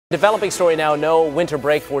Developing story now, no winter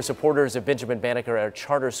break for supporters of Benjamin Banneker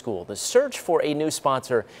Charter School. The search for a new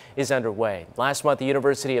sponsor is underway. Last month, the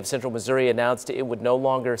University of Central Missouri announced it would no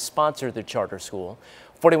longer sponsor the charter school.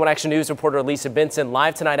 41 Action News reporter Lisa Benson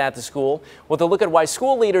live tonight at the school with a look at why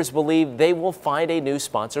school leaders believe they will find a new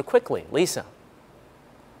sponsor quickly. Lisa.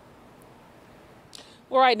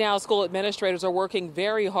 Well, right now, school administrators are working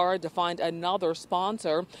very hard to find another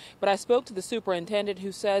sponsor, but I spoke to the superintendent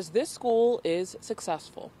who says this school is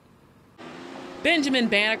successful. Benjamin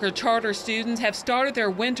Banneker charter students have started their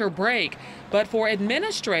winter break, but for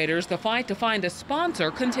administrators, the fight to find a sponsor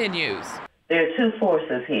continues. There are two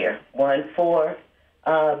forces here, one for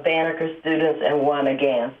Banneker students and one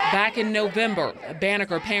against. Back in November,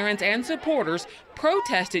 Banneker parents and supporters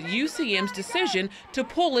protested UCM's decision to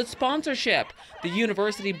pull its sponsorship. The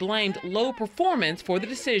university blamed low performance for the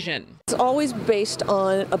decision. It's always based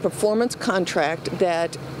on a performance contract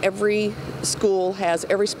that every school has,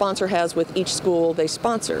 every sponsor has with each school they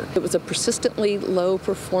sponsor. It was a persistently low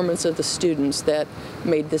performance of the students that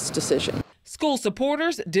made this decision. School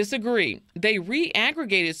supporters disagree. They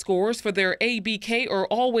re-aggregated scores for their ABK or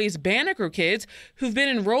Always Banneker kids who've been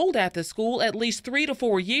enrolled at the school at least 3 to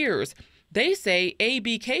 4 years. They say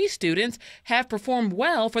ABK students have performed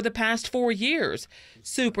well for the past 4 years.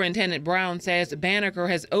 Superintendent Brown says Banneker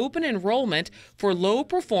has open enrollment for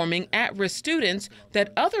low-performing at-risk students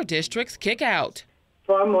that other districts kick out.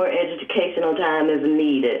 Far more educational time is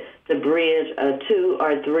needed to bridge a 2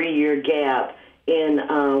 or 3 year gap in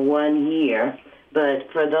 1 year. But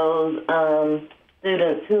for those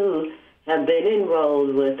students who have been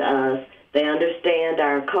enrolled with us, they understand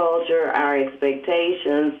our culture, our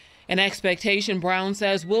expectations. An expectation, Brown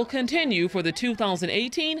says, will continue for the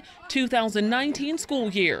 2018-2019 school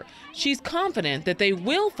year. She's confident that they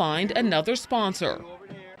will find another sponsor.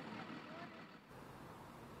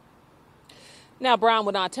 Now, Brown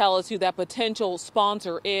would not tell us who that potential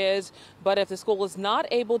sponsor is, but if the school is not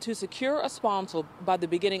able to secure a sponsor by the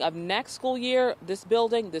beginning of next school year, this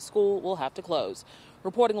school will have to close.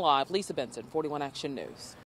 Reporting live, Lisa Benson, 41 Action News.